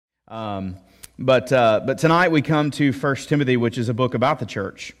But tonight we come to 1 Timothy, which is a book about the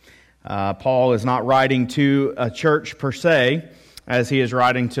church. Paul is not writing to a church per se, as he is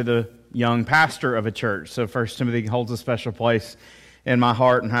writing to the young pastor of a church. So 1 Timothy holds a special place in my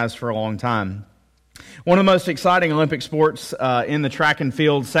heart and has for a long time. One of the most exciting Olympic sports in the track and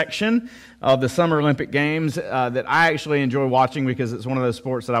field section of the Summer Olympic Games that I actually enjoy watching because it's one of those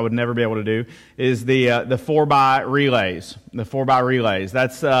sports that I would never be able to do is the 4x relays. The 4x relays.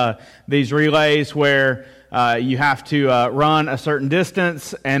 That's these relays where you have to run a certain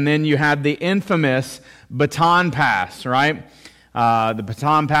distance, and then you have the infamous baton pass, right? The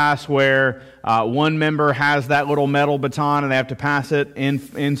baton pass where one member has that little metal baton and they have to pass it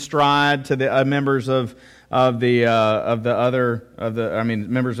in stride to the members of members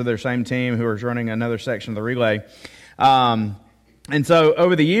of their same team who are running another section of the relay. And so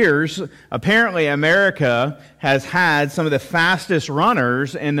over the years, apparently America has had some of the fastest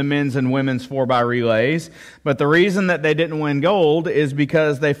runners in the men's and women's 4x relays, but the reason that they didn't win gold is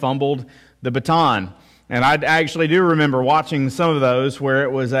because they fumbled the baton. And I actually do remember watching some of those where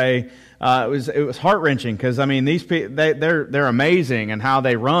it was it was heart-wrenching because I mean these people they're amazing in how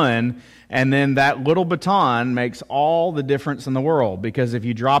they run, and then that little baton makes all the difference in the world because if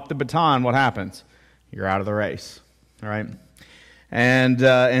you drop the baton, what happens? You're out of the race, all right? And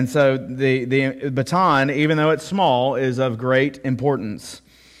so the baton, even though it's small, is of great importance.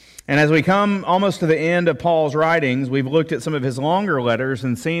 And as we come almost to the end of Paul's writings, we've looked at some of his longer letters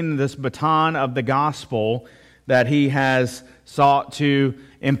and seen this baton of the gospel that he has sought to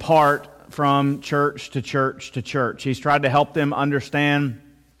impart from church to church to church. He's tried to help them understand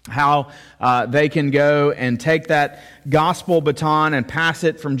how they can go and take that gospel baton and pass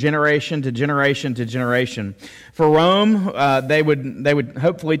it from generation to generation to generation. For Rome, they would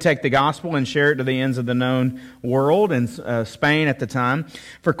hopefully take the gospel and share it to the ends of the known world, and Spain at the time.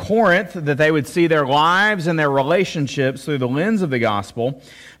 For Corinth, that they would see their lives and their relationships through the lens of the gospel.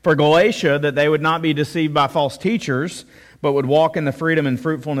 For Galatia, that they would not be deceived by false teachers, but would walk in the freedom and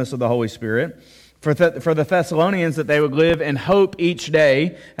fruitfulness of the Holy Spirit. For the Thessalonians, that they would live in hope each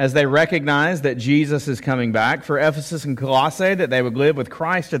day as they recognize that Jesus is coming back. For Ephesus and Colossae, that they would live with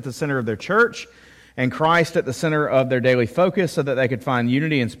Christ at the center of their church and Christ at the center of their daily focus so that they could find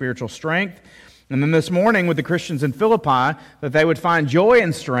unity and spiritual strength. And then this morning with the Christians in Philippi, that they would find joy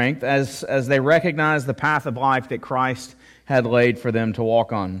and strength as they recognize the path of life that Christ had laid for them to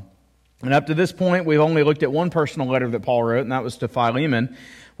walk on. And up to this point, we've only looked at one personal letter that Paul wrote, and that was to Philemon,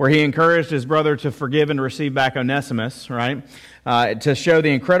 where he encouraged his brother to forgive and receive back Onesimus, right? To show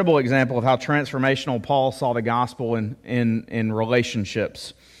the incredible example of how transformational Paul saw the gospel in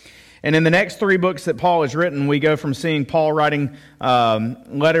relationships. And in the next three books that Paul has written, we go from seeing Paul writing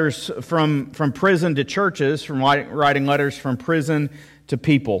letters from prison to churches, from writing letters from prison to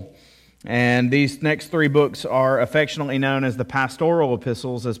people. And these next three books are affectionately known as the pastoral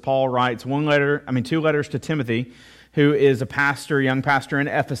epistles, as Paul writes two letters to Timothy, who is a pastor, young pastor in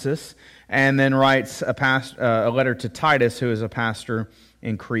Ephesus, and then writes a letter to Titus, who is a pastor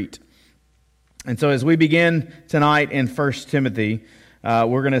in Crete. And so as we begin tonight in 1 Timothy,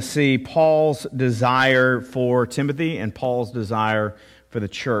 we're going to see Paul's desire for Timothy and Paul's desire for the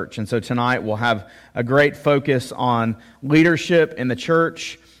church. And so tonight we'll have a great focus on leadership in the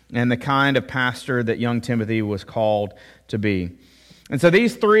church and the kind of pastor that young Timothy was called to be. And so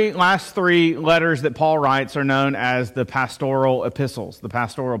these last three letters that Paul writes are known as the pastoral epistles. The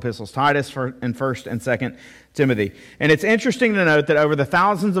pastoral epistles, Titus and 1st and 2nd Timothy. And it's interesting to note that over the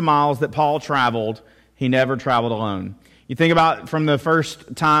thousands of miles that Paul traveled, he never traveled alone. You think about from the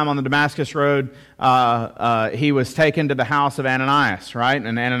first time on the Damascus Road, he was taken to the house of Ananias, right?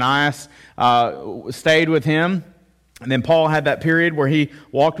 And Ananias stayed with him. And then Paul had that period where he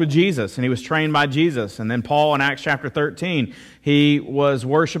walked with Jesus and he was trained by Jesus. And then Paul in Acts chapter 13, he was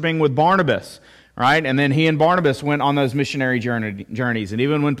worshiping with Barnabas, right? And then he and Barnabas went on those missionary journeys. And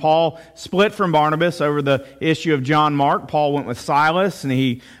even when Paul split from Barnabas over the issue of John Mark, Paul went with Silas, and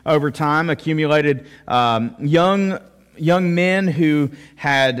he over time accumulated young men who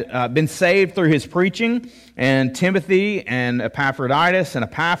had been saved through his preaching, and Timothy and Epaphroditus and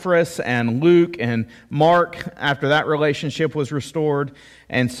Epaphras and Luke and Mark after that relationship was restored,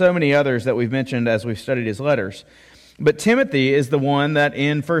 and so many others that we've mentioned as we've studied his letters. But Timothy is the one that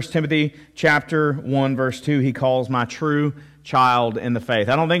in 1 Timothy chapter 1 verse 2 he calls my true child in the faith.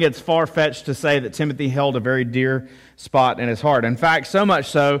 I don't think it's far-fetched to say that Timothy held a very dear spot in his heart. In fact, so much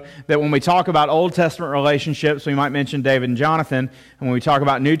so that when we talk about Old Testament relationships, we might mention David and Jonathan, and when we talk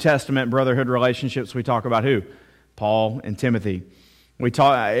about New Testament brotherhood relationships, we talk about who? Paul and Timothy.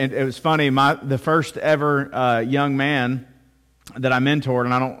 It was funny, the first ever young man that I mentored,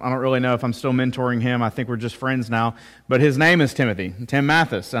 and I don't really know if I'm still mentoring him. I think we're just friends now. But his name is Timothy, Tim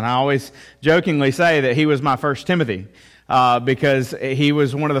Mathis, and I always jokingly say that he was my first Timothy because he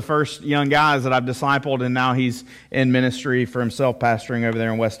was one of the first young guys that I've discipled, and now he's in ministry for himself, pastoring over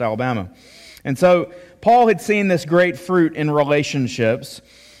there in West Alabama. And so Paul had seen this great fruit in relationships.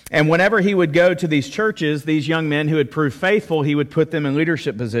 And whenever he would go to these churches, these young men who had proved faithful, he would put them in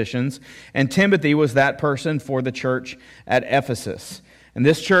leadership positions. And Timothy was that person for the church at Ephesus. And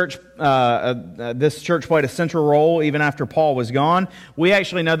this church played a central role even after Paul was gone. We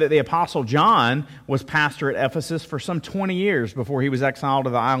actually know that the Apostle John was pastor at Ephesus for some 20 years before he was exiled to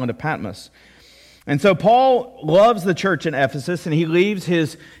the island of Patmos. And so Paul loves the church in Ephesus, and he leaves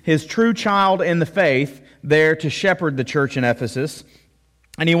his true child in the faith there to shepherd the church in Ephesus.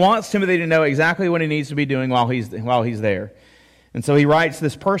 And he wants Timothy to know exactly what he needs to be doing while he's there. And so he writes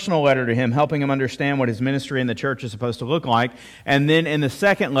this personal letter to him, helping him understand what his ministry in the church is supposed to look like. And then in the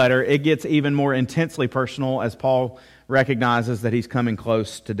second letter, it gets even more intensely personal as Paul recognizes that he's coming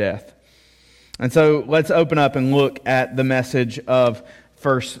close to death. And so let's open up and look at the message of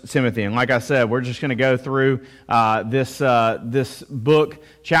 1 Timothy. And like I said, we're just going to go through this book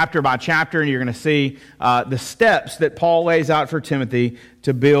chapter by chapter, and you're going to see the steps that Paul lays out for Timothy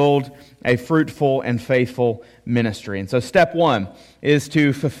to build a fruitful and faithful ministry. And so step one is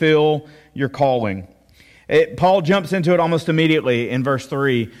to fulfill your calling. Paul jumps into it almost immediately in verse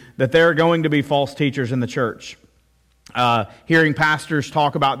 3 that there are going to be false teachers in the church. Hearing pastors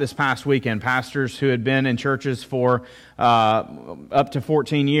talk about this past weekend, pastors who had been in churches for up to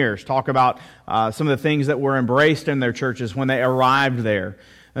 14 years, talk about some of the things that were embraced in their churches when they arrived there.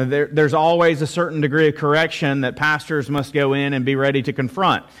 There's always a certain degree of correction that pastors must go in and be ready to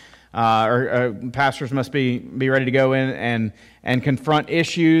confront. Pastors must be ready to go in and confront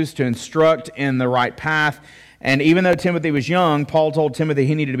issues, to instruct in the right path. And even though Timothy was young, Paul told Timothy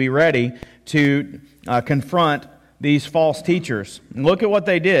he needed to be ready to confront these false teachers. And look at what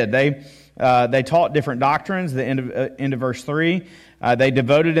they did. They taught different doctrines. The end of verse 3. They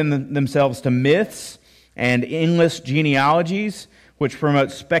devoted themselves to myths and endless genealogies, which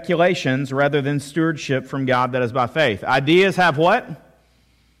promote speculations rather than stewardship from God that is by faith. Ideas have what?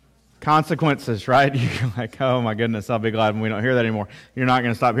 Consequences, right? You're like, oh my goodness, I'll be glad when we don't hear that anymore. You're not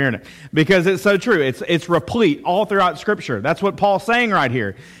going to stop hearing it. Because it's so true. It's replete all throughout Scripture. That's what Paul's saying right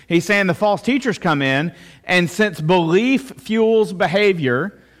here. He's saying the false teachers come in, and since belief fuels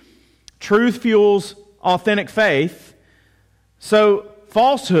behavior, truth fuels authentic faith, so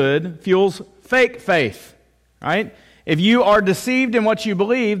falsehood fuels fake faith, right? If you are deceived in what you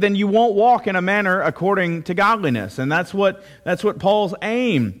believe, then you won't walk in a manner according to godliness. And that's what Paul's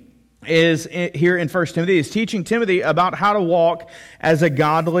aim is here in 1 Timothy, is teaching Timothy about how to walk as a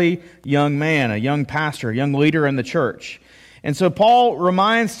godly young man, a young pastor, a young leader in the church. And so Paul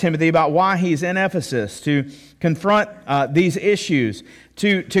reminds Timothy about why he's in Ephesus, to confront these issues,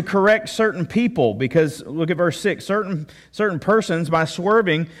 to correct certain people, because look at verse 6, certain persons, by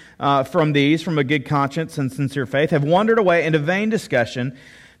swerving from a good conscience and sincere faith, have wandered away into vain discussion,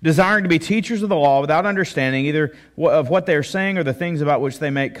 desiring to be teachers of the law without understanding either of what they're saying or the things about which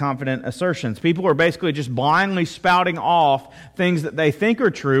they make confident assertions. People are basically just blindly spouting off things that they think are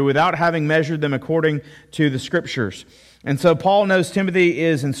true without having measured them according to the Scriptures. And so Paul knows Timothy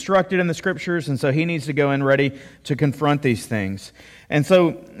is instructed in the Scriptures, and so he needs to go in ready to confront these things. And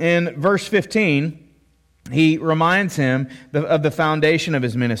so in verse 15, he reminds him of the foundation of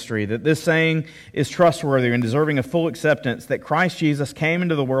his ministry, that this saying is trustworthy and deserving of full acceptance, that Christ Jesus came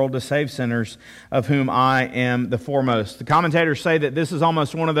into the world to save sinners, of whom I am the foremost. The commentators say that this is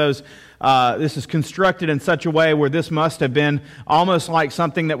almost one of those, this is constructed in such a way where this must have been almost like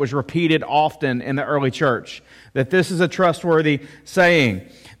something that was repeated often in the early church, that this is a trustworthy saying,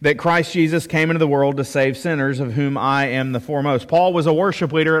 that Christ Jesus came into the world to save sinners, of whom I am the foremost. Paul was a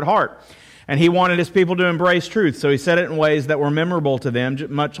worship leader at heart, and he wanted his people to embrace truth, so he said it in ways that were memorable to them,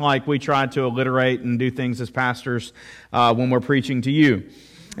 much like we try to alliterate and do things as pastors when we're preaching to you.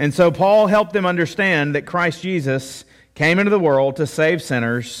 And so Paul helped them understand that Christ Jesus came into the world to save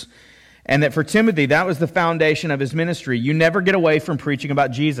sinners, and that for Timothy, that was the foundation of his ministry. You never get away from preaching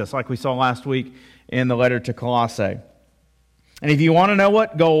about Jesus, like we saw last week in the letter to Colossae. And if you want to know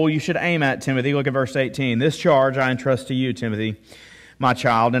what goal you should aim at, Timothy, look at verse 18. This charge I entrust to you, Timothy, my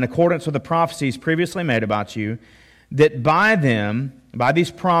child, in accordance with the prophecies previously made about you, that by them, by these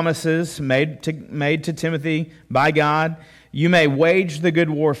promises made to Timothy by God, you may wage the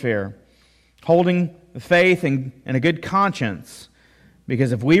good warfare, holding faith and a good conscience.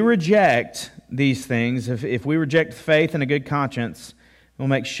 Because if we reject these things, if we reject faith and a good conscience, we'll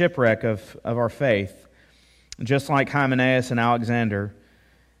make shipwreck of our faith. just like Hymenaeus and Alexander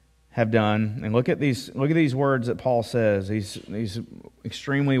have done. And look at these words that Paul says, these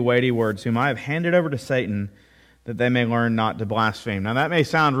extremely weighty words, whom I have handed over to Satan, that they may learn not to blaspheme. Now that may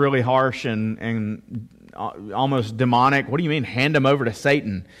sound really harsh and almost demonic. What do you mean, hand them over to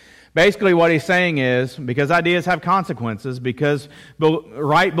Satan? Basically what he's saying is, because ideas have consequences, because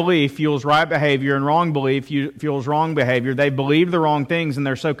right belief fuels right behavior and wrong belief fuels wrong behavior, they believe the wrong things and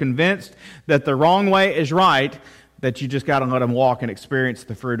they're so convinced that the wrong way is right that you just got to let them walk and experience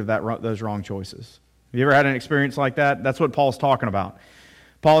the fruit of those wrong choices. Have you ever had an experience like that? That's what Paul's talking about.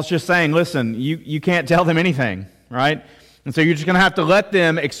 Paul's just saying, listen, you can't tell them anything, right? And so you're just going to have to let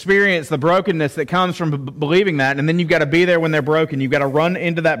them experience the brokenness that comes from believing that, and then you've got to be there when they're broken. You've got to run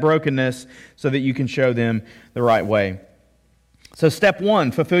into that brokenness so that you can show them the right way. So step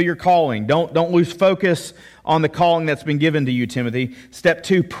 1, fulfill your calling. Don't lose focus on the calling that's been given to you, Timothy. Step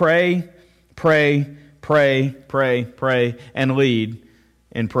 2, pray, and lead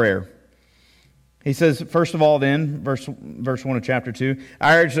in prayer. He says, first of all then, verse 1 of chapter 2,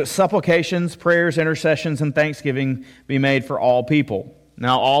 I urge that supplications, prayers, intercessions, and thanksgiving be made for all people.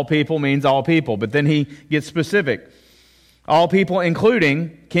 Now, all people means all people, but then he gets specific. All people,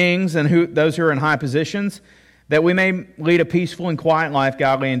 including kings and those who are in high positions, that we may lead a peaceful and quiet life,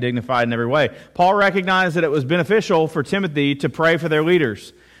 godly and dignified in every way. Paul recognized that it was beneficial for Timothy to pray for their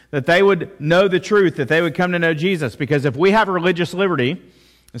leaders, that they would know the truth, that they would come to know Jesus, because if we have religious liberty,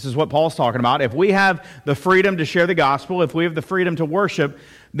 this is what Paul's talking about. If we have the freedom to share the gospel, if we have the freedom to worship,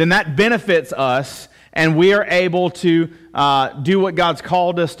 then that benefits us, and we are able to do what God's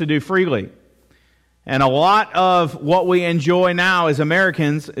called us to do freely. And a lot of what we enjoy now as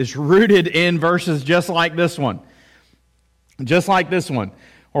Americans is rooted in verses just like this one. Just like this one,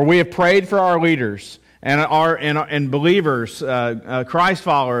 where we have prayed for our leaders, and believers, Christ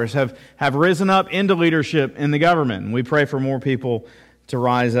followers, have risen up into leadership in the government. And we pray for more people to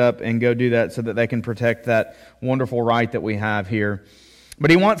rise up and go do that so that they can protect that wonderful right that we have here.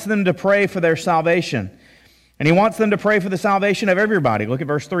 But he wants them to pray for their salvation. And he wants them to pray for the salvation of everybody. Look at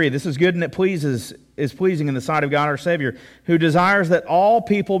verse 3. This is good and it is pleasing in the sight of God our Savior, who desires that all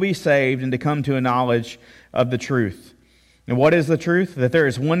people be saved and to come to a knowledge of the truth. And what is the truth? That there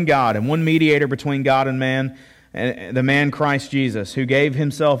is one God and one mediator between God and man, the man Christ Jesus, who gave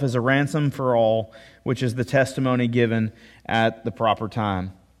himself as a ransom for all, which is the testimony given at the proper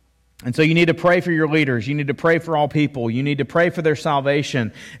time. And so you need to pray for your leaders. You need to pray for all people. You need to pray for their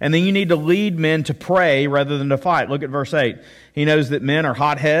salvation. And then you need to lead men to pray rather than to fight. Look at verse 8. He knows that men are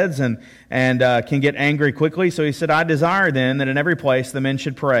hotheads and can get angry quickly. So he said, I desire then that in every place the men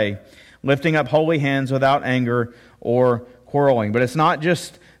should pray, lifting up holy hands without anger or quarreling. But it's not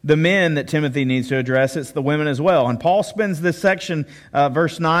just the men that Timothy needs to address, it's the women as well. And Paul spends this section,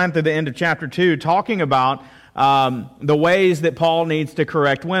 verse 9 through the end of chapter 2, talking about the ways that Paul needs to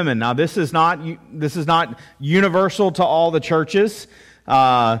correct women. Now, this is not universal to all the churches.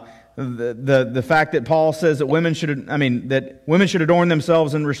 The fact that Paul says that women should adorn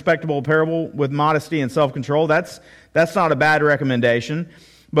themselves in respectable apparel with modesty and self-control, that's not a bad recommendation.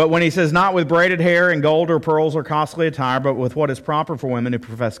 But when he says, not with braided hair and gold or pearls or costly attire, but with what is proper for women who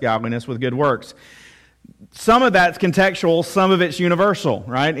profess godliness with good works. Some of that's contextual, some of it's universal,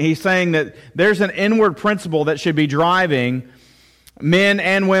 right? He's saying that there's an inward principle that should be driving men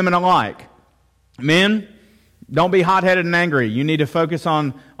and women alike. Men, don't be hot-headed and angry. You need to focus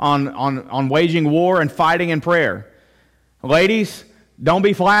on waging war and fighting in prayer. Ladies, don't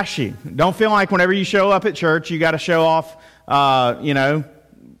be flashy. Don't feel like whenever you show up at church, you got to show off,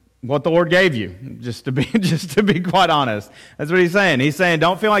 what the Lord gave you, just to be quite honest. That's what he's saying. He's saying,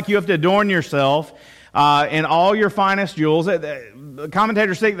 don't feel like you have to adorn yourself in all your finest jewels. The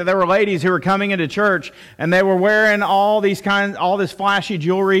commentators think that there were ladies who were coming into church and they were wearing all this flashy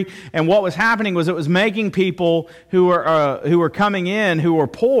jewelry, and what was happening was it was making people who were coming in, who were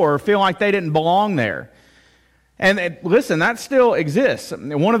poor, feel like they didn't belong there. And listen, that still exists.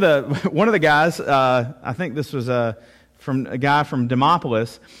 One of the guys, I think this was from a guy from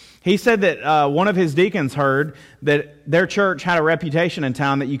Demopolis. He said that one of his deacons heard that their church had a reputation in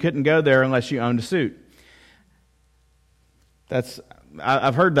town that you couldn't go there unless you owned a suit.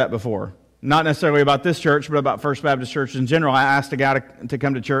 I've heard that before. Not necessarily about this church, but about First Baptist Church in general. I asked a guy to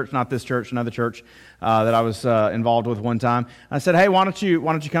come to church, not this church, another church that I was involved with one time. I said, "Hey, why don't you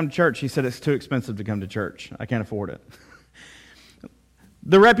come to church?" He said, "It's too expensive to come to church. I can't afford it."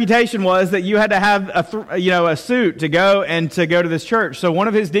 The reputation was that you had to have a suit to go to this church. So one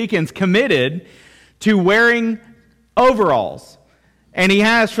of his deacons committed to wearing overalls, and he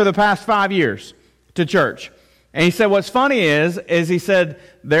has for the past 5 years to church. And he said, what's funny is he said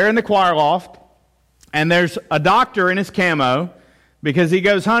they're in the choir loft, And there's a doctor in his camo because he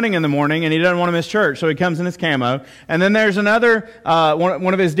goes hunting in the morning and he doesn't want to miss church, so he comes in his camo. And then there's another,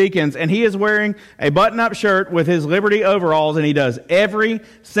 one of his deacons, and he is wearing a button-up shirt with his Liberty overalls, and he does every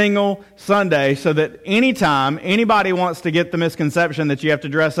single Sunday so that anytime anybody wants to get the misconception that you have to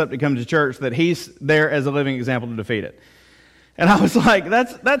dress up to come to church, that he's there as a living example to defeat it. And I was like,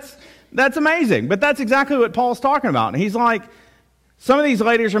 that's amazing. But that's exactly what Paul's talking about. And he's like, some of these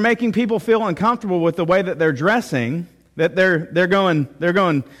ladies are making people feel uncomfortable with the way that they're dressing, that they're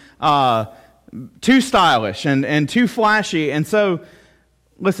going too stylish and too flashy. And so,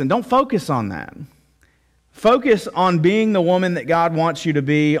 listen, don't focus on that. Focus on being the woman that God wants you to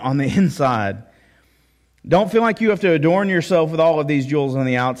be on the inside. Don't feel like you have to adorn yourself with all of these jewels on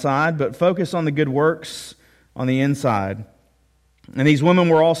the outside, but focus on the good works on the inside. And these women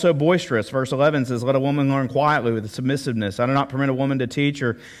were also boisterous. Verse 11 says, "Let a woman learn quietly with submissiveness. I do not permit a woman to teach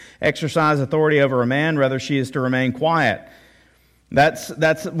or exercise authority over a man. Rather, she is to remain quiet." That's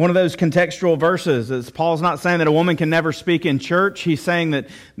one of those contextual verses. Paul's not saying that a woman can never speak in church. He's saying that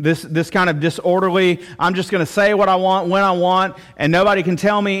this kind of disorderly, I'm just going to say what I want, when I want, and nobody can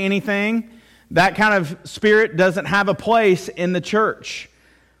tell me anything. That kind of spirit doesn't have a place in the church.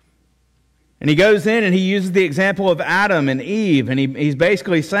 And he goes in and he uses the example of Adam and Eve, and he's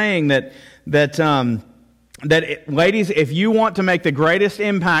basically saying that ladies, if you want to make the greatest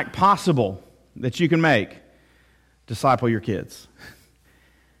impact possible that you can make, disciple your kids.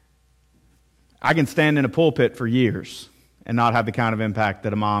 I can stand in a pulpit for years and not have the kind of impact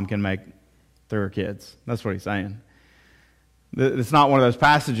that a mom can make through her kids. That's what he's saying. It's not one of those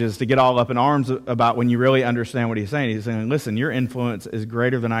passages to get all up in arms about when you really understand what he's saying. He's saying, listen, your influence is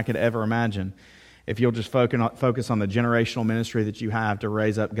greater than I could ever imagine if you'll just focus on the generational ministry that you have to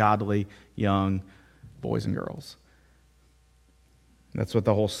raise up godly young boys and girls. That's what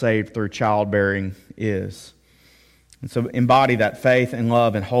the whole saved through childbearing is. And so embody that faith and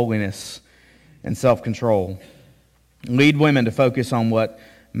love and holiness and self-control. Lead women to focus on what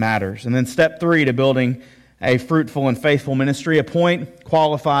matters. And then step 3 to building a fruitful and faithful ministry, appoint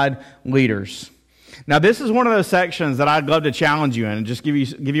qualified leaders. Now, this is one of those sections that I'd love to challenge you in and just give you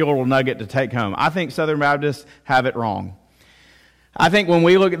a little nugget to take home. I think Southern Baptists have it wrong. I think when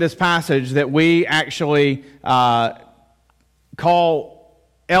we look at this passage that we actually call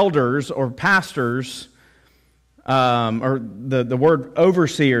elders or pastors, or the word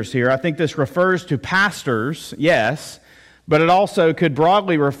overseers here, I think this refers to pastors, yes, but it also could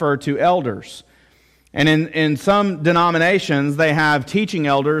broadly refer to elders. And in some denominations, they have teaching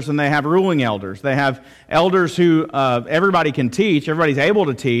elders and they have ruling elders. They have elders who everybody can teach, everybody's able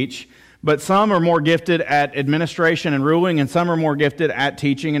to teach, but some are more gifted at administration and ruling, and some are more gifted at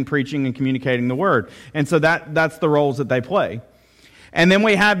teaching and preaching and communicating the word. And so that's the roles that they play. And then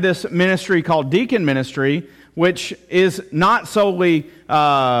we have this ministry called deacon ministry, which is not solely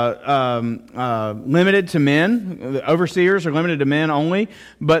limited to men. The overseers are limited to men only.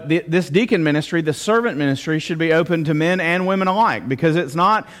 But this deacon ministry, the servant ministry, should be open to men and women alike, because it's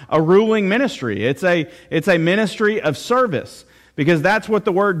not a ruling ministry. It's a ministry of service, because that's what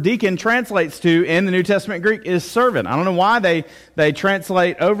the word deacon translates to in the New Testament Greek is servant. I don't know why they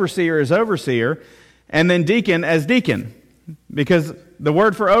translate overseer as overseer and then deacon as deacon, because the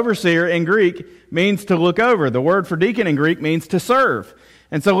word for overseer in Greek means to look over. The word for deacon in Greek means to serve.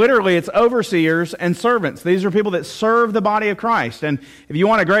 And so literally it's overseers and servants. These are people that serve the body of Christ. And if you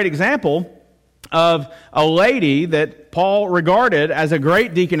want a great example of a lady that Paul regarded as a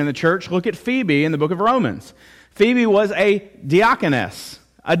great deacon in the church, look at Phoebe in the book of Romans. Phoebe was a diaconess,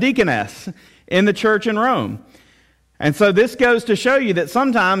 a deaconess in the church in Rome. And so this goes to show you that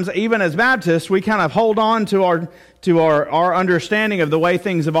sometimes, even as Baptists, we kind of hold on to our understanding of the way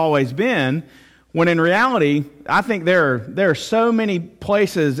things have always been, when in reality, I think there are so many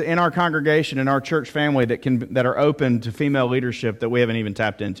places in our congregation, in our church family, that are open to female leadership that we haven't even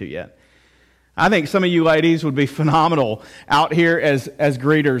tapped into yet. I think some of you ladies would be phenomenal out here as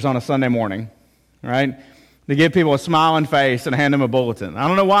greeters on a Sunday morning, right? To give people a smiling face and hand them a bulletin. I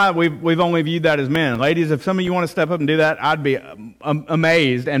don't know why we've only viewed that as men. Ladies, if some of you want to step up and do that, I'd be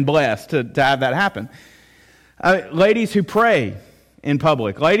amazed and blessed to have that happen. Ladies who pray in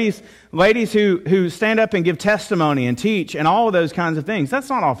public. Ladies who stand up and give testimony and teach and all of those kinds of things. That's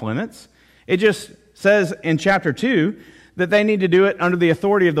not off limits. It just says in chapter 2 that they need to do it under the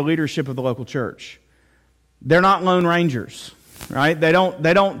authority of the leadership of the local church. They're not lone rangers, right? They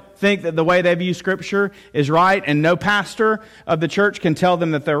don't think that the way they view Scripture is right, and no pastor of the church can tell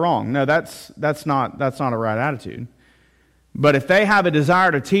them that they're wrong. No, that's not a right attitude. But if they have a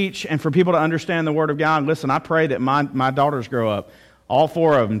desire to teach and for people to understand the Word of God, listen, I pray that my daughters grow up all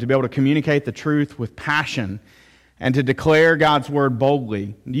four of them, to be able to communicate the truth with passion and to declare God's word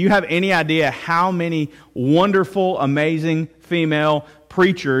boldly. Do you have any idea how many wonderful, amazing female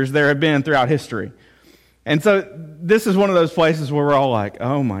preachers there have been throughout history? And so this is one of those places where we're all like,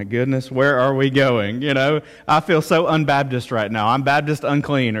 oh my goodness, where are we going? You know, I feel so un-Baptist right now. I'm Baptist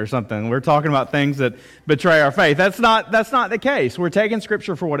unclean or something. We're talking about things that betray our faith. That's not the case. We're taking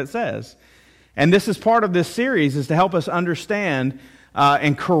Scripture for what it says. And this is part of this series, is to help us understand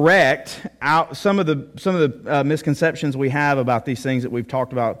and correct out some of the misconceptions we have about these things that we've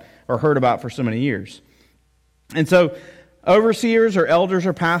talked about or heard about for so many years. And so overseers or elders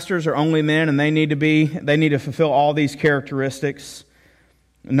or pastors are only men, and they need to fulfill all these characteristics.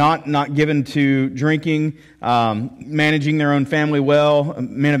 Not given to drinking, managing their own family well,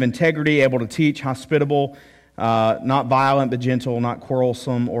 men of integrity, able to teach, hospitable, not violent but gentle, not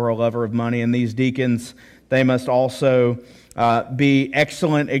quarrelsome or a lover of money. And these deacons, they must also be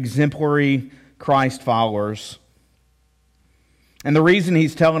excellent, exemplary Christ followers. And the reason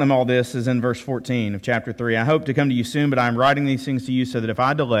he's telling them all this is in verse 14 of chapter 3. I hope to come to you soon, but I am writing these things to you so that if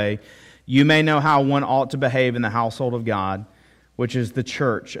I delay, you may know how one ought to behave in the household of God, which is the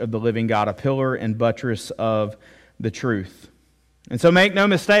church of the living God, a pillar and buttress of the truth. And so make no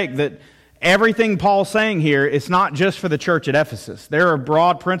mistake that everything Paul's saying here is not just for the church at Ephesus. There are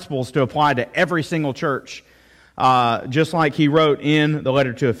broad principles to apply to every single church, just like he wrote in the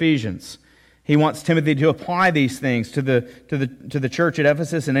letter to Ephesians. He wants Timothy to apply these things to the church at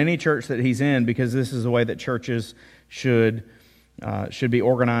Ephesus and any church that he's in, because this is the way that churches should be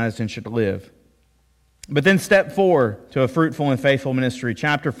organized and should live. But then step 4 to a fruitful and faithful ministry.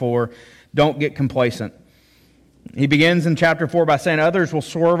 Chapter 4, don't get complacent. He begins in chapter 4 by saying others will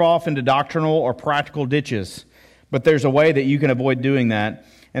swerve off into doctrinal or practical ditches, but there's a way that you can avoid doing that,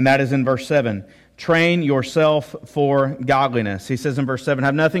 and that is in verse 7. Train yourself for godliness. He says in verse 7,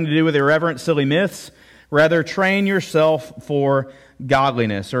 have nothing to do with irreverent, silly myths. Rather, train yourself for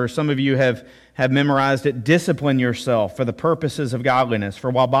godliness. Or some of you have memorized it, discipline yourself for the purposes of godliness. For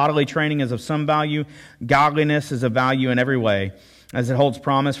while bodily training is of some value, godliness is of value in every way, as it holds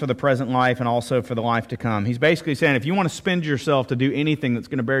promise for the present life and also for the life to come. He's basically saying if you want to spend yourself to do anything that's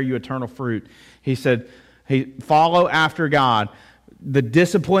going to bear you eternal fruit, he said, follow after God. The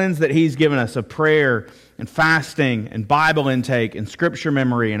disciplines that he's given us of prayer and fasting and Bible intake and scripture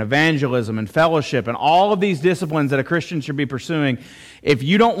memory and evangelism and fellowship and all of these disciplines that a Christian should be pursuing, if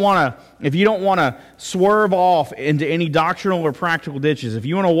you don't want to swerve off into any doctrinal or practical ditches, if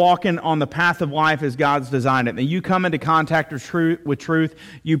you want to walk in on the path of life as God's designed it, then you come into contact with truth,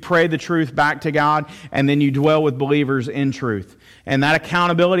 you pray the truth back to God, and then you dwell with believers in truth. And that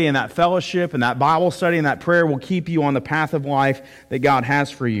accountability and that fellowship and that Bible study and that prayer will keep you on the path of life that God has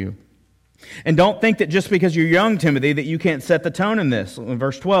for you. And don't think that just because you're young, Timothy, that you can't set the tone in this. In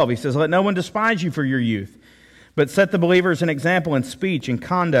verse 12, he says, let no one despise you for your youth, but set the believers an example in speech, in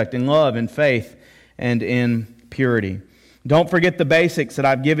conduct, in love, in faith, and in purity. Don't forget the basics that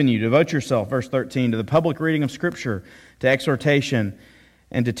I've given you. Devote yourself, verse 13, to the public reading of Scripture, to exhortation,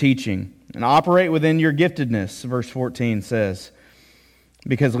 and to teaching. And operate within your giftedness, verse 14 says,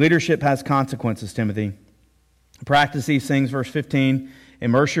 because leadership has consequences, Timothy. Practice these things, verse 15.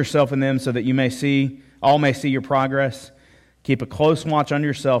 Immerse yourself in them so that all may see your progress. Keep a close watch on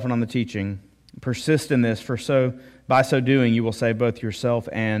yourself and on the teaching. Persist in this, for by so doing you will save both yourself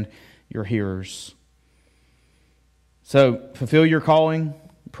and your hearers. So fulfill your calling.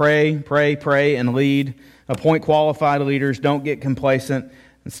 Pray, and lead. Appoint qualified leaders. Don't get complacent.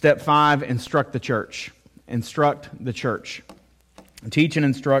 And step 5, instruct the church. Instruct the church. Teach and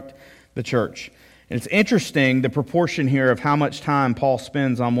instruct the church. And it's interesting, the proportion here of how much time Paul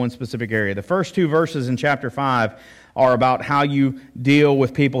spends on one specific area. The first 2 verses in chapter 5 are about how you deal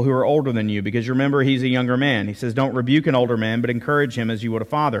with people who are older than you, because you remember he's a younger man. He says, don't rebuke an older man, but encourage him as you would a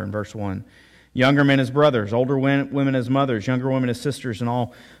father, in verse 1. Younger men as brothers, older women as mothers, younger women as sisters in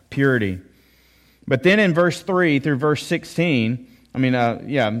all purity. But then in verse 3 through verse 16,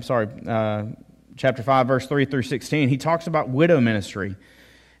 chapter 5, verse 3 through 16, he talks about widow ministry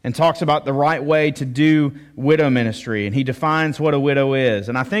and talks about the right way to do widow ministry, and he defines what a widow is.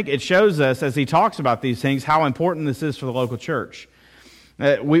 And I think it shows us, as he talks about these things, how important this is for the local church.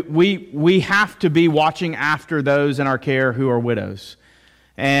 We have to be watching after those in our care who are widows.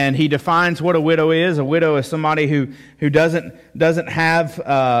 And he defines what a widow is. A widow is somebody who doesn't have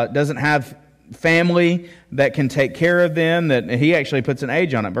family that can take care of them. That he actually puts an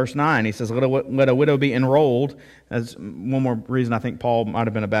age on it. Verse 9, he says, let a widow be enrolled. That's one more reason I think Paul might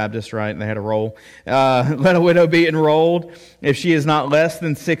have been a Baptist, right? And they had a roll. Let a widow be enrolled if she is not less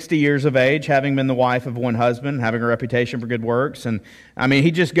than 60 years of age, having been the wife of one husband, having a reputation for good works. And I mean,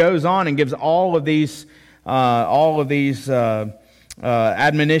 he just goes on and gives all of these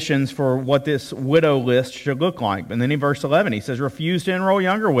admonitions for what this widow list should look like. And then in verse 11, he says, refuse to enroll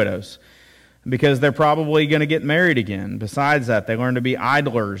younger widows because they're probably going to get married again. Besides that, they learn to be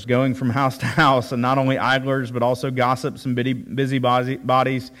idlers, going from house to house, and not only idlers, but also gossips and busy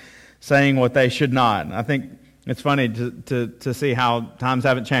bodies, saying what they should not. I think it's funny to see how times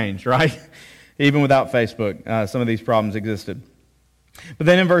haven't changed, right? Even without Facebook, some of these problems existed. But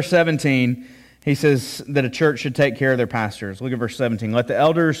then in verse 17, he says that a church should take care of their pastors. Look at verse 17. Let the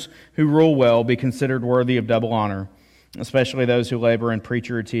elders who rule well be considered worthy of double honor, especially those who labor in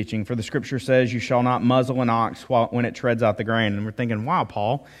preaching or teaching. For the Scripture says, you shall not muzzle an ox when it treads out the grain. And we're thinking, wow,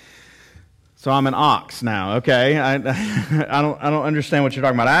 Paul, so I'm an ox now. Okay, I don't understand what you're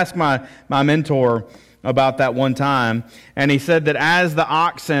talking about. I asked my mentor about that one time, and he said that as the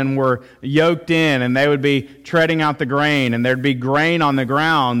oxen were yoked in and they would be treading out the grain and there'd be grain on the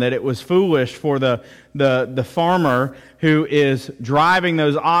ground, that it was foolish for the farmer who is driving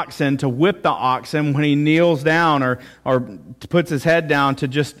those oxen to whip the oxen when he kneels down or puts his head down to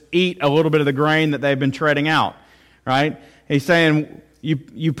just eat a little bit of the grain that they've been treading out, right? He's saying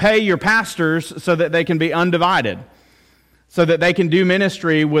you pay your pastors so that they can be undivided, so that they can do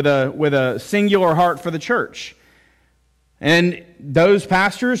ministry with a singular heart for the church. And those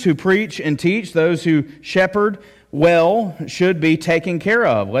pastors who preach and teach, those who shepherd well, should be taken care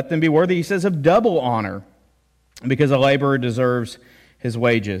of. Let them be worthy, he says, of double honor, because a laborer deserves his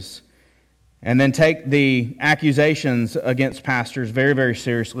wages. And then take the accusations against pastors very, very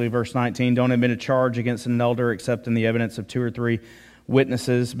seriously. Verse 19, don't admit a charge against an elder except in the evidence of 2 or 3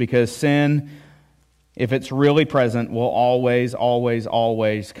 witnesses, because sin, if it's really present, will always, always,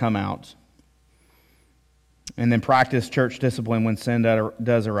 always come out. And then practice church discipline when sin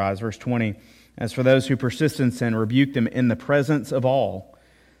does arise. Verse 20, as for those who persist in sin, rebuke them in the presence of all,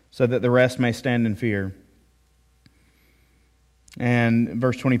 so that the rest may stand in fear. And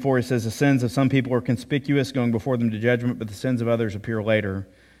verse 24, it says, the sins of some people are conspicuous, going before them to judgment, but the sins of others appear later.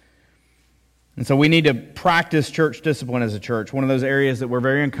 And so we need to practice church discipline as a church, one of those areas that we're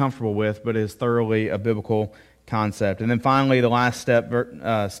very uncomfortable with, but is thoroughly a biblical concept. And then finally, the last step,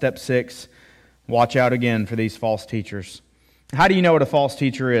 step 6, watch out again for these false teachers. How do you know what a false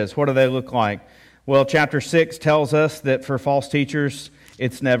teacher is? What do they look like? Well, chapter 6 tells us that for false teachers,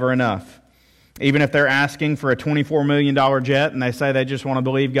 it's never enough. Even if they're asking for a $24 million jet and they say they just want to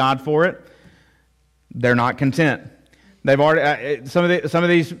believe God for it, they're not content. They've already some of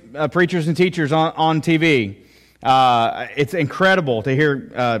these preachers and teachers on TV. It's incredible to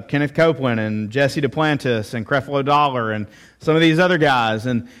hear Kenneth Copeland and Jesse Duplantis and Creflo Dollar and some of these other guys,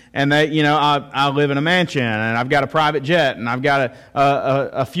 and they, I live in a mansion and I've got a private jet and I've got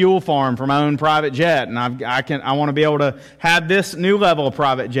a fuel farm for my own private jet, and I want to be able to have this new level of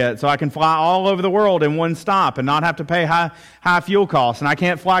private jet so I can fly all over the world in one stop and not have to pay high fuel costs. And I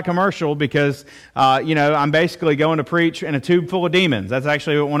can't fly commercial because I'm basically going to preach in a tube full of demons. That's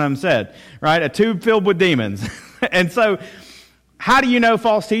actually what one of them said, right? A tube filled with demons. And so, how do you know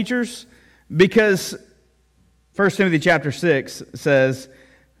false teachers? Because 1 Timothy chapter 6 says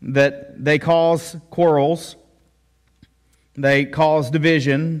that they cause quarrels, they cause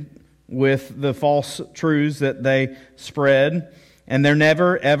division with the false truths that they spread, and they're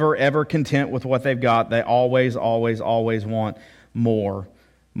never, ever, ever content with what they've got. They always, always, always want more.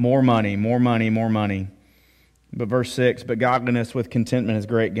 More money, more money, more money. But verse 6, but godliness with contentment is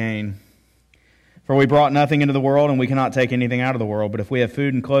great gain. For we brought nothing into the world, and we cannot take anything out of the world. But if we have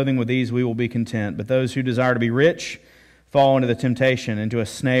food and clothing with these, we will be content. But those who desire to be rich fall into the temptation, into a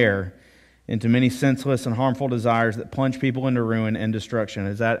snare, into many senseless and harmful desires that plunge people into ruin and destruction.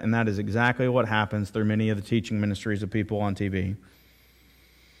 And that is exactly what happens through many of the teaching ministries of people on TV.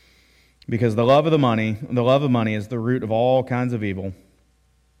 Because the love of money is the root of all kinds of evil.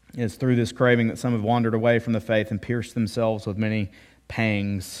 It's through this craving that some have wandered away from the faith and pierced themselves with many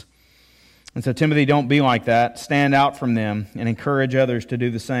pangs. And so, Timothy, don't be like that. Stand out from them and encourage others to do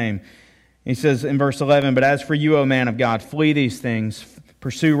the same. He says in verse 11, but as for you, O man of God, flee these things.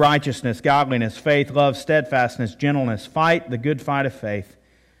 Pursue righteousness, godliness, faith, love, steadfastness, gentleness. Fight the good fight of faith.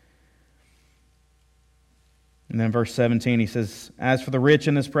 And then verse 17, he says, as for the rich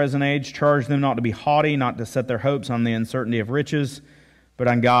in this present age, charge them not to be haughty, not to set their hopes on the uncertainty of riches, but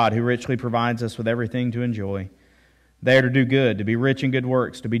on God, who richly provides us with everything to enjoy. They are to do good, to be rich in good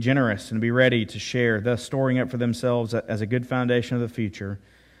works, to be generous, and to be ready to share, thus storing up for themselves as a good foundation of the future,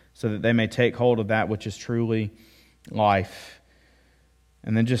 so that they may take hold of that which is truly life.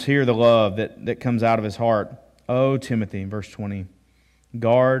 And then just hear the love that comes out of his heart. O Timothy, verse 20,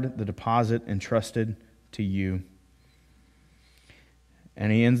 guard the deposit entrusted to you.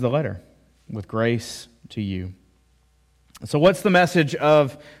 And he ends the letter with grace to you. So what's the message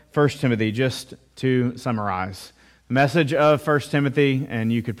of 1 Timothy, just to summarize? The message of 1 Timothy,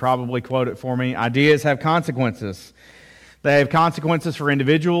 and you could probably quote it for me, ideas have consequences. They have consequences for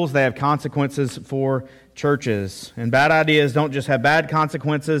individuals. They have consequences for churches. And bad ideas don't just have bad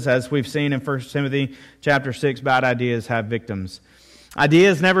consequences, as we've seen in 1 Timothy chapter 6, bad ideas have victims.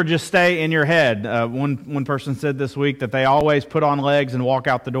 Ideas never just stay in your head. One person said this week that they always put on legs and walk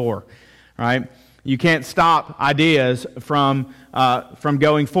out the door, right? You can't stop ideas from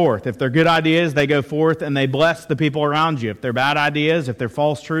going forth. If they're good ideas, they go forth and they bless the people around you. If they're bad ideas, if they're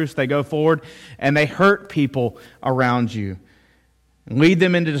false truths, they go forward and they hurt people around you. Lead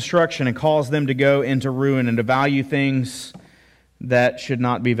them into destruction and cause them to go into ruin and to value things that should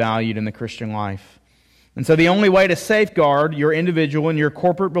not be valued in the Christian life. And so the only way to safeguard your individual and your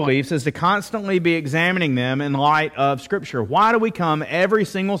corporate beliefs is to constantly be examining them in light of Scripture. Why do we come every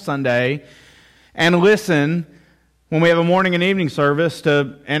single Sunday and listen when we have a morning and evening service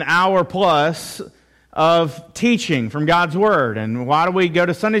to an hour plus of teaching from God's Word? And why do we go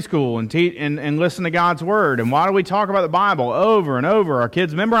to Sunday school and listen to God's Word? And why do we talk about the Bible over and over? Our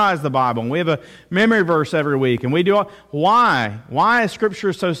kids memorize the Bible, and we have a memory verse every week. And we do why? Why is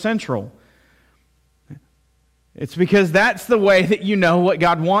Scripture so central? It's because that's the way that you know what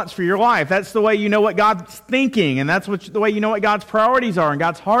God wants for your life. That's the way you know what God's thinking, and that's the way you know what God's priorities are and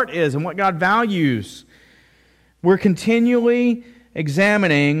God's heart is and what God values. We're continually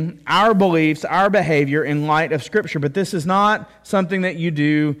examining our beliefs, our behavior in light of Scripture, but this is not something that you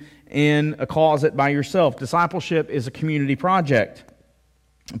do in a closet by yourself. Discipleship is a community project.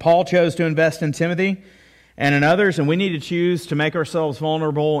 Paul chose to invest in Timothy and in others, and we need to choose to make ourselves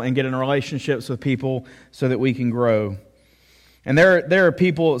vulnerable and get in relationships with people so that we can grow. And there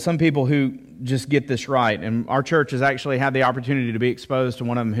are some people who just get this right, and our church has actually had the opportunity to be exposed to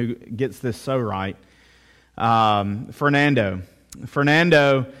one of them who gets this so right. Fernando.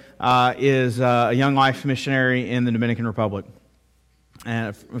 Fernando is a young life missionary in the Dominican Republic.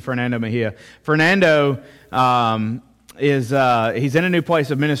 Fernando Mejia. Fernando he's in a new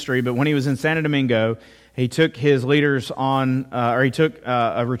place of ministry, but when he was in Santo Domingo, he took his leaders on, he took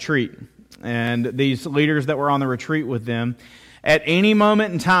a retreat. And these leaders that were on the retreat with them, at any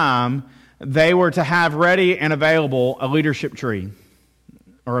moment in time, they were to have ready and available a leadership tree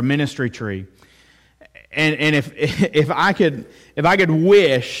or a ministry tree. And if I could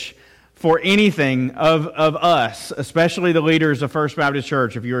wish for anything of us, especially the leaders of First Baptist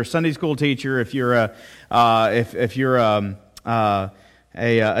Church, if you're a Sunday school teacher, if you're a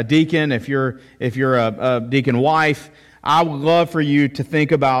deacon, if you're a deacon wife, I would love for you to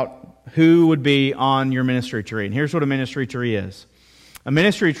think about who would be on your ministry tree. And here's what a ministry tree is. A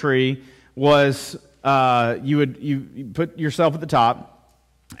ministry tree was you put yourself at the top,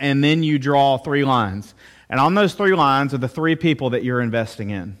 and then you draw 3 lines. And on those 3 lines are the 3 people that you're investing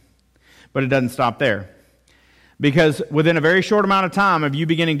in. But it doesn't stop there. Because within a very short amount of time of you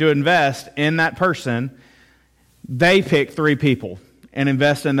beginning to invest in that person, they pick 3 people and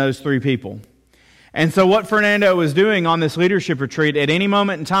invest in those 3 people. And so what Fernando was doing on this leadership retreat, at any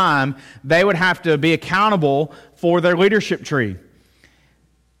moment in time, they would have to be accountable for their leadership tree.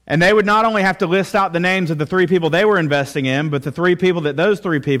 And they would not only have to list out the names of the 3 people they were investing in, but the 3 people that those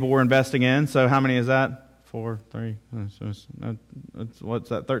 3 people were investing in. So how many is that? 4, 3, what's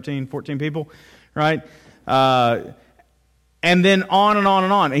that, 13, 14 people, right? And then on and on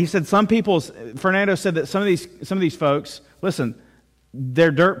and on. He said Fernando said that some of these folks, listen,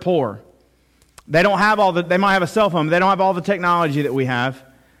 they're dirt poor. They don't have they might have a cell phone, but they don't have all the technology that we have.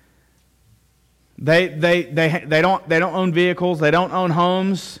 They don't own vehicles, they don't own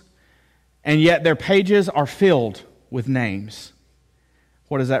homes, and yet their pages are filled with names.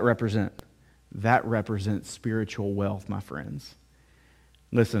 What does that represent? That represents spiritual wealth, my friends.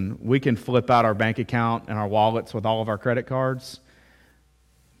 Listen, we can flip out our bank account and our wallets with all of our credit cards,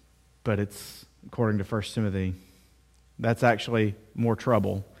 but it's, according to 1 Timothy, that's actually more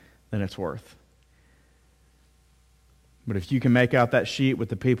trouble than it's worth. But if you can make out that sheet with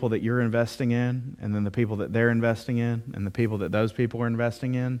the people that you're investing in, and then the people that they're investing in, and the people that those people are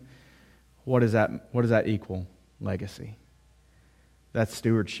investing in, what does that equal? Legacy. That's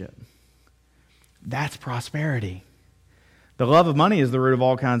stewardship. That's prosperity. The love of money is the root of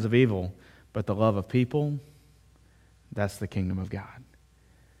all kinds of evil, but the love of people, That's the kingdom of God.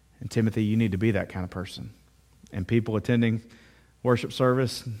 And Timothy, you need to be that kind of person. And people attending worship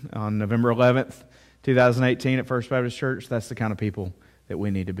service on November 11th, 2018 at First Baptist Church, that's the kind of people that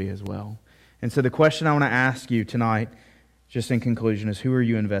we need to be as well. And so the question I want to ask you tonight, just in conclusion, is who are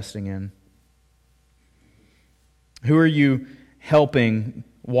you investing in? Who are you helping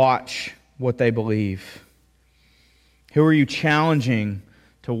watch what they believe? Who are you challenging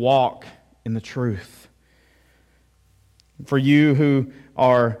to walk in the truth? For you who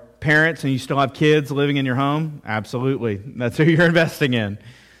are parents and you still have kids living in your home, absolutely. That's who you're investing in.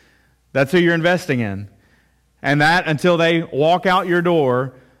 That's who you're investing in. And that, until they walk out your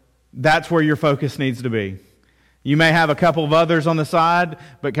door, that's where your focus needs to be. You may have a couple of others on the side,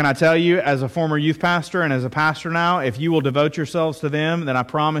 but can I tell you, as a former youth pastor and as a pastor now, if you will devote yourselves to them, then I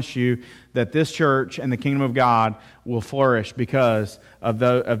promise you that this church and the kingdom of God will flourish because of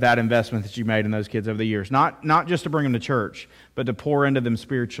that investment that you made in those kids over the years. Not just to bring them to church, but to pour into them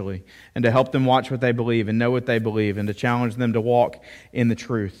spiritually and to help them watch what they believe and know what they believe and to challenge them to walk in the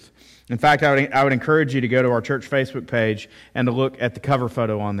truth. In fact, I would encourage you to go to our church Facebook page and to look at the cover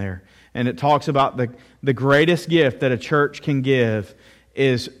photo on there. And it talks about the greatest gift that a church can give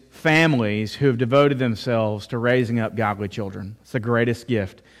is families who have devoted themselves to raising up godly children. It's the greatest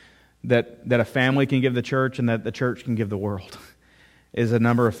gift that a family can give the church and that the church can give the world, is a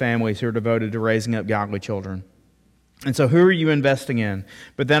number of families who are devoted to raising up godly children. And so who are you investing in?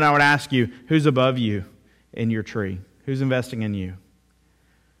 But then I would ask you, who's above you in your tree? Who's investing in you?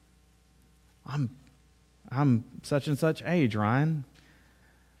 I'm such and such age, Ryan.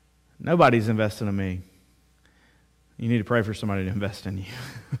 Nobody's investing in me. You need to pray for somebody to invest in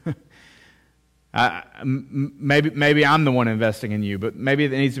you. Maybe I'm the one investing in you, but maybe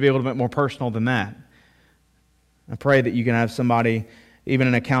it needs to be a little bit more personal than that. I pray that you can have somebody, even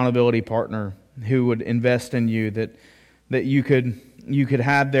an accountability partner, who would invest in you, that you could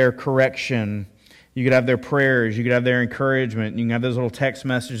have their correction, you could have their prayers, you could have their encouragement, you can have those little text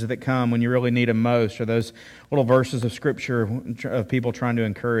messages that come when you really need them most, or those little verses of Scripture of people trying to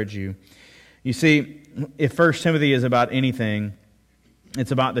encourage you. You see, if 1 Timothy is about anything,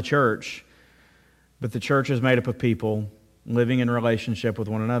 it's about the church, but the church is made up of people living in relationship with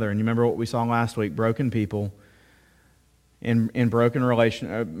one another. And you remember what we saw last week, broken people in broken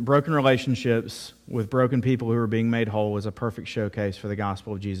relationships with broken people who are being made whole is a perfect showcase for the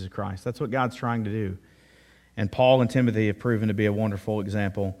gospel of Jesus Christ. That's what God's trying to do. And Paul and Timothy have proven to be a wonderful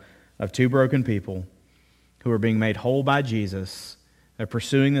example of two broken people who are being made whole by Jesus. They're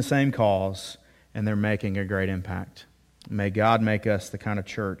pursuing the same cause, and they're making a great impact. May God make us the kind of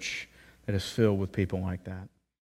church that is filled with people like that.